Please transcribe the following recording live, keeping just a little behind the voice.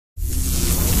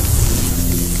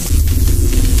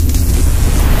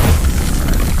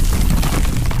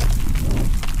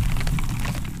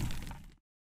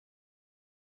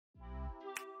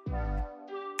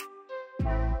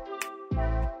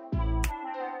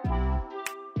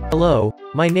Hello,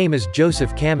 my name is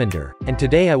Joseph Camander, and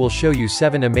today I will show you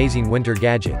 7 amazing winter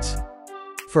gadgets.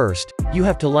 First, you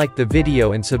have to like the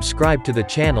video and subscribe to the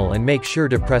channel and make sure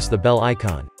to press the bell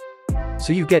icon,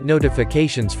 so you get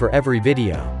notifications for every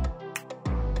video.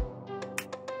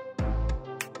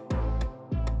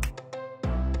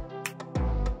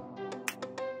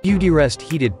 Beautyrest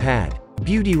Heated Pad.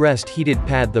 Beautyrest Heated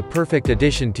Pad, the perfect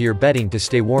addition to your bedding to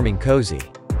stay warm and cozy.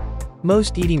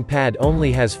 Most heating pad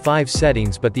only has 5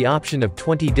 settings, but the option of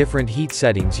 20 different heat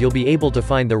settings you'll be able to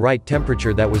find the right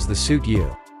temperature that was the suit you.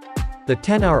 The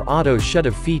 10-hour auto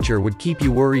shut-off feature would keep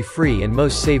you worry-free and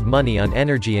most save money on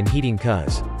energy and heating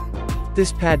cuz.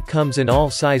 This pad comes in all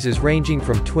sizes ranging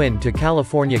from twin to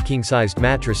California king-sized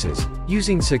mattresses.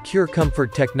 Using secure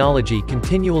comfort technology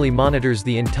continually monitors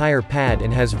the entire pad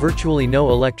and has virtually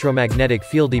no electromagnetic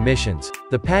field emissions.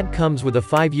 The pad comes with a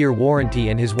 5-year warranty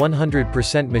and is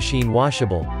 100% machine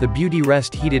washable. The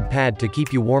Beautyrest Heated Pad to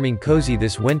keep you warming cozy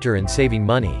this winter and saving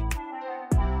money.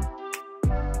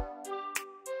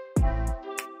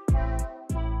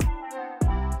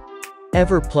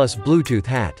 Ever Plus Bluetooth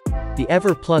Hat. The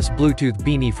Ever Plus Bluetooth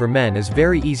beanie for men is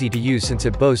very easy to use since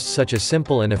it boasts such a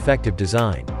simple and effective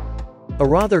design. A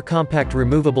rather compact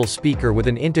removable speaker with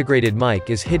an integrated mic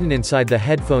is hidden inside the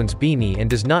headphones beanie and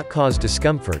does not cause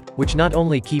discomfort, which not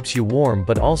only keeps you warm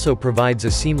but also provides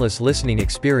a seamless listening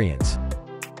experience.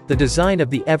 The design of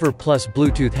the Ever Plus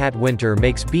Bluetooth Hat Winter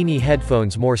makes beanie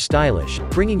headphones more stylish,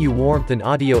 bringing you warmth and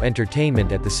audio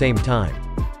entertainment at the same time.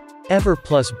 Ever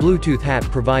Plus Bluetooth Hat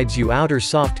provides you outer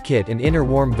soft kit and inner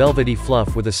warm velvety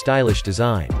fluff with a stylish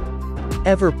design.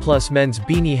 Ever Plus Men's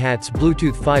Beanie Hat's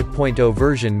Bluetooth 5.0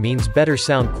 version means better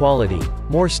sound quality,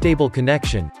 more stable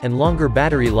connection, and longer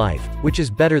battery life, which is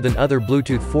better than other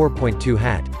Bluetooth 4.2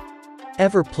 hat.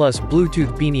 Ever Plus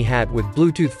Bluetooth Beanie Hat with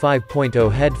Bluetooth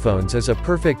 5.0 headphones is a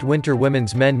perfect winter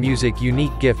women's men music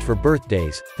unique gift for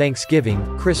birthdays,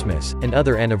 Thanksgiving, Christmas, and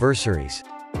other anniversaries.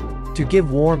 To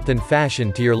give warmth and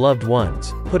fashion to your loved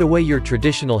ones, put away your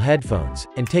traditional headphones,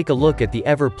 and take a look at the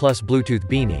Ever Plus Bluetooth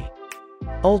Beanie.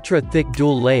 Ultra Thick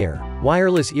Dual Layer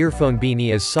Wireless Earphone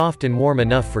Beanie is soft and warm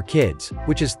enough for kids,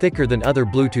 which is thicker than other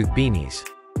Bluetooth beanies.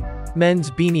 Men's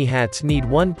beanie hats need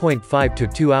 1.5 to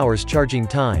 2 hours charging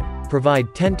time,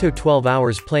 provide 10 to 12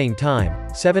 hours playing time,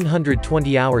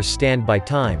 720 hours standby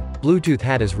time. Bluetooth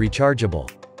hat is rechargeable.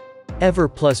 Ever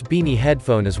Plus Beanie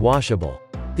Headphone is washable.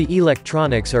 The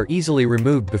electronics are easily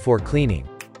removed before cleaning.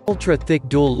 Ultra Thick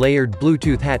Dual Layered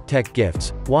Bluetooth Hat Tech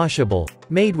Gifts, washable,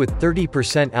 made with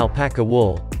 30% alpaca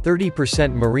wool,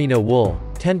 30% merino wool,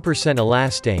 10%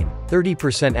 elastane,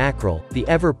 30% acryl. The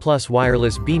Ever Plus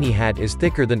Wireless Beanie Hat is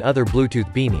thicker than other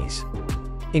Bluetooth beanies.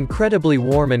 Incredibly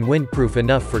warm and windproof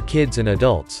enough for kids and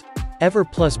adults. Ever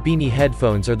Plus Beanie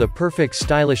Headphones are the perfect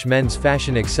stylish men's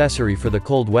fashion accessory for the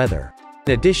cold weather.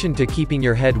 In addition to keeping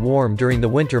your head warm during the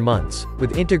winter months,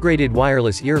 with integrated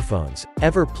wireless earphones,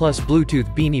 Ever Plus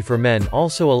Bluetooth Beanie for Men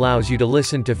also allows you to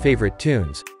listen to favorite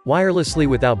tunes wirelessly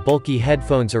without bulky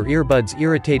headphones or earbuds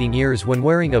irritating ears when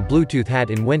wearing a Bluetooth hat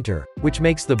in winter, which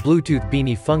makes the Bluetooth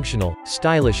beanie functional,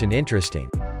 stylish and interesting.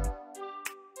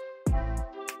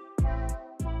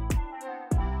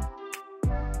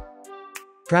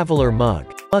 Traveler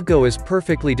Mug. Muggo is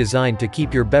perfectly designed to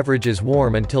keep your beverages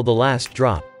warm until the last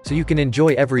drop, so you can enjoy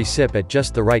every sip at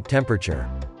just the right temperature.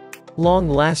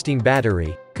 Long-lasting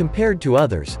battery. Compared to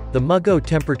others, the Muggo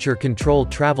temperature-controlled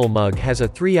travel mug has a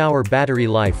 3-hour battery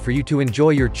life for you to enjoy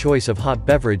your choice of hot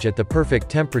beverage at the perfect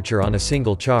temperature on a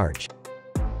single charge.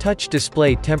 Touch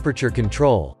display temperature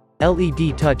control.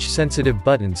 LED touch-sensitive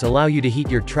buttons allow you to heat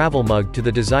your travel mug to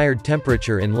the desired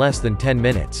temperature in less than 10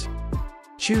 minutes.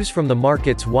 Choose from the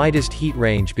market's widest heat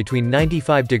range between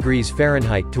 95 degrees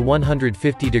Fahrenheit to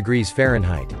 150 degrees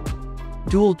Fahrenheit.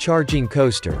 Dual Charging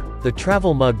Coaster. The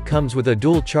travel mug comes with a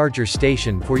dual charger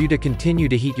station for you to continue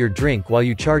to heat your drink while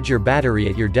you charge your battery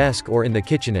at your desk or in the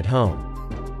kitchen at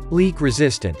home. Leak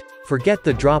resistant. Forget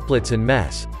the droplets and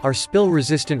mess. Our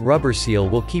spill-resistant rubber seal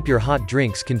will keep your hot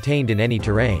drinks contained in any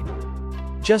terrain.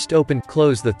 Just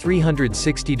close the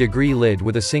 360-degree lid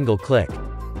with a single click.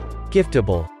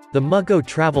 Giftable. The Muggo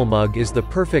Travel Mug is the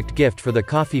perfect gift for the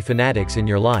coffee fanatics in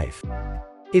your life.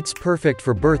 It's perfect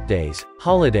for birthdays,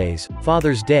 holidays,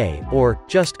 Father's Day, or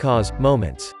just cause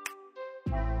moments.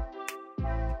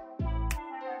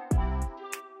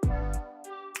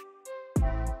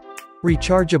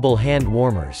 Rechargeable hand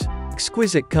warmers.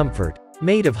 Exquisite comfort.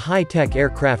 Made of high-tech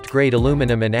aircraft-grade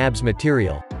aluminum and ABS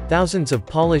material, thousands of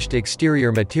polished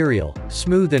exterior material,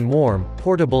 smooth and warm,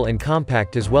 portable and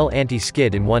compact as well,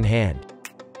 anti-skid in one hand.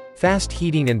 Fast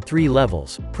heating in 3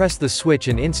 levels, press the switch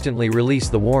and instantly release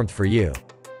the warmth for you.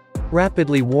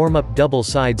 Rapidly warm up double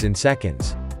sides in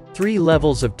seconds. 3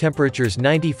 levels of temperatures: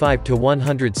 95 to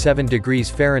 107 degrees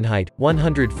Fahrenheit,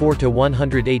 104 to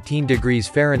 118 degrees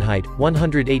Fahrenheit,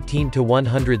 118 to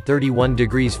 131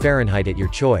 degrees Fahrenheit at your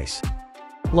choice.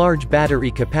 Large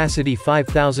battery capacity: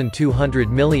 5200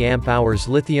 mAh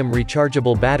lithium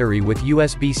rechargeable battery with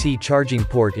USB-C charging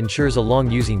port ensures a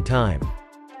long using time.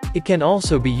 It can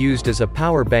also be used as a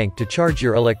power bank to charge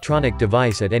your electronic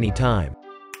device at any time.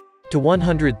 To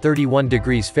 131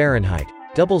 degrees Fahrenheit.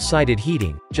 Double-sided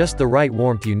heating, just the right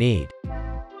warmth you need.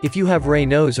 If you have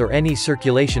Raynaud's or any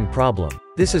circulation problem,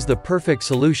 this is the perfect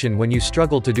solution when you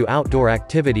struggle to do outdoor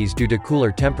activities due to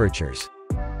cooler temperatures.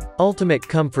 Ultimate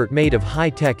comfort made of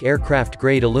high-tech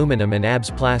aircraft-grade aluminum and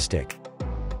ABS plastic.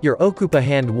 Your Okupa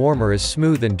hand warmer is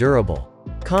smooth and durable.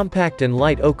 Compact and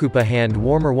light Okupa hand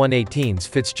warmer 1/18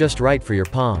 fits just right for your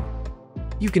palm.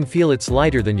 You can feel it's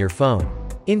lighter than your phone.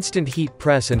 Instant heat: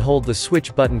 press and hold the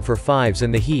switch button for 5s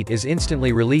and the heat is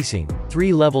instantly releasing,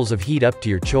 3 levels of heat up to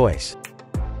your choice.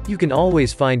 You can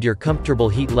always find your comfortable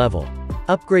heat level.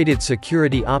 Upgraded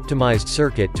security optimized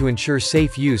circuit to ensure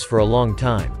safe use for a long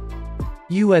time.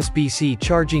 USB-C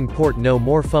charging port: no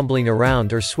more fumbling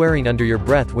around or swearing under your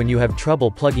breath when you have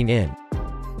trouble plugging in.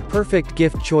 Perfect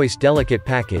gift choice delicate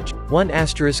package, 1**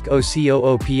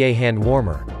 OCOOPA hand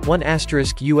warmer,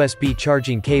 1** USB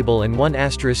charging cable and 1**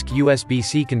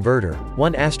 USB-C converter,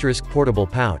 1** portable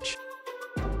pouch.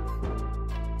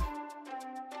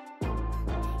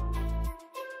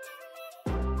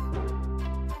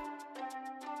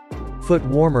 Foot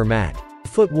warmer mat.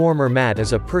 Foot warmer mat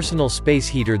is a personal space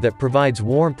heater that provides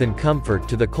warmth and comfort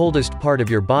to the coldest part of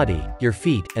your body, your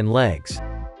feet and legs.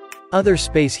 Other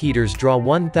space heaters draw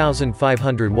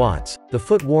 1,500 watts, the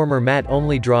foot warmer mat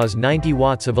only draws 90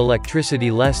 watts of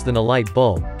electricity, less than a light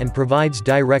bulb, and provides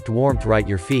direct warmth right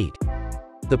your feet.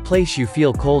 The place you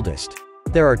feel coldest.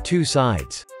 There are 2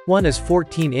 sides. One is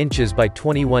 14 inches by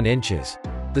 21 inches.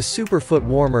 The Super Foot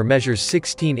Warmer measures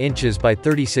 16 inches by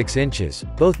 36 inches,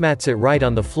 both mats sit right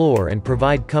on the floor and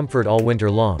provide comfort all winter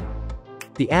long.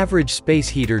 The average space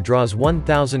heater draws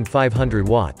 1,500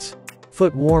 watts.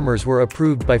 Foot warmers were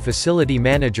approved by facility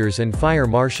managers and fire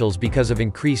marshals because of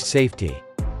increased safety.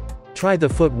 Try the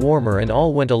foot warmer and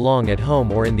all went along at home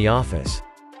or in the office.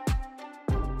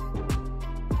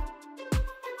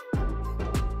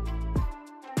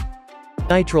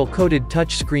 Nitrile-coated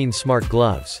touchscreen smart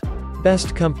gloves.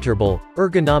 Best comfortable,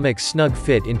 ergonomic snug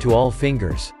fit into all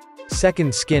fingers.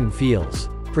 Second skin feels.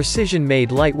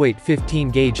 Precision-made lightweight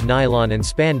 15-gauge nylon and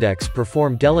spandex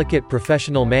perform delicate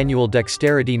professional manual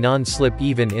dexterity non-slip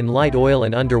even in light oil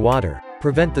and underwater,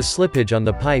 prevent the slippage on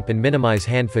the pipe and minimize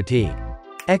hand fatigue.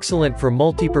 Excellent for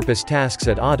multipurpose tasks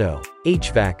at auto,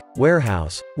 HVAC,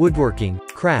 warehouse, woodworking,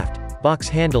 craft, box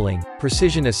handling,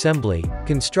 precision assembly,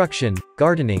 construction,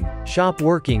 gardening, shop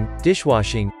working,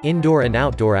 dishwashing, indoor and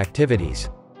outdoor activities.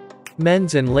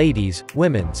 Men's and ladies',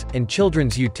 women's, and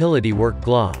children's utility work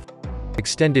glove.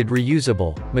 Extended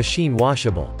reusable, machine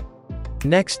washable.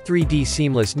 Next 3D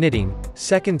seamless knitting,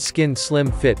 second skin slim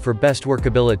fit for best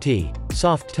workability,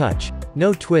 soft touch,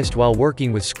 no twist while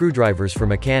working with screwdrivers for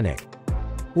mechanic.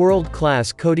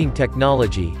 World-class coating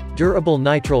technology, durable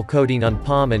nitrile coating on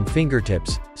palm and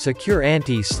fingertips, secure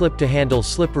anti-slip to handle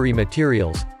slippery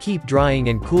materials, keep drying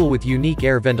and cool with unique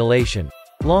air ventilation.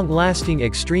 Long-lasting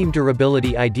extreme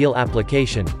durability ideal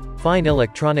application. Fine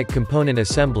electronic component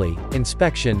assembly,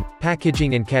 inspection,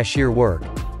 packaging and cashier work,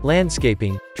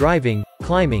 landscaping, driving,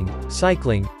 climbing,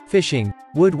 cycling, fishing,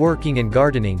 woodworking and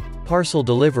gardening, parcel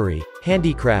delivery,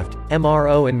 handicraft,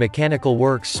 MRO and mechanical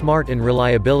works. Smart and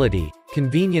reliability,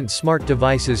 convenient smart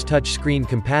devices, touchscreen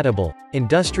compatible,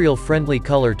 industrial friendly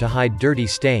color to hide dirty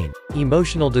stain,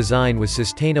 emotional design with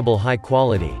sustainable high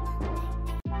quality.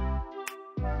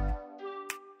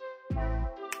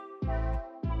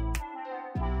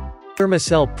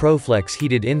 Thermacell ProFlex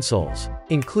heated insoles.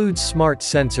 Includes smart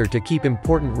sensor to keep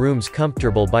important rooms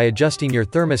comfortable by adjusting your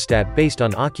thermostat based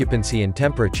on occupancy and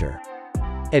temperature.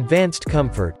 Advanced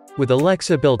comfort. With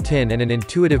Alexa built-in and an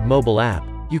intuitive mobile app,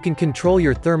 you can control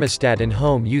your thermostat in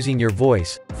home using your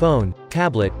voice, phone,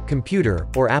 tablet, computer,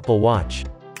 or Apple Watch.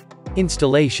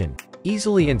 Installation.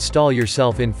 Easily install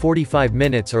yourself in 45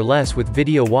 minutes or less with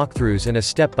video walkthroughs and a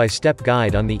step-by-step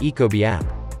guide on the Ecobee app.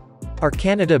 Our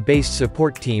Canada-based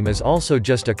support team is also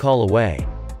just a call away.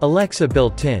 Alexa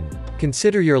built-in.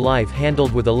 Consider your life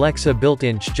handled with Alexa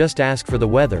built-in. Just ask for the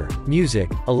weather, music,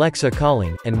 Alexa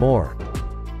calling, and more.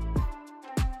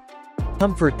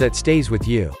 Comfort that stays with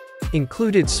you.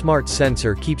 Included smart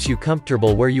sensor keeps you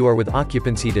comfortable where you are with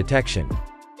occupancy detection.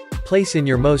 Place in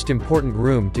your most important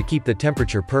room to keep the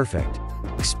temperature perfect.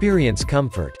 Experience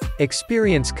comfort.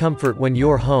 Experience comfort when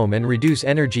you're home and reduce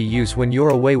energy use when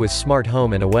you're away with Smart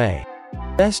Home and Away.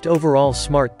 Best Overall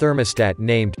Smart Thermostat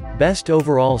named Best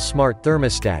Overall Smart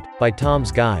Thermostat by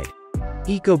Tom's Guide.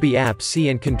 Ecobee app. See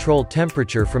and control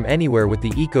temperature from anywhere with the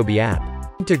Ecobee app.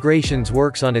 Integrations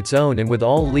works on its own and with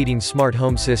all leading smart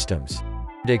home systems.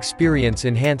 Experience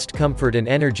enhanced comfort and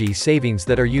energy savings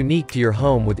that are unique to your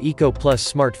home with Eco Plus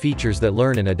smart features that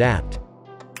learn and adapt.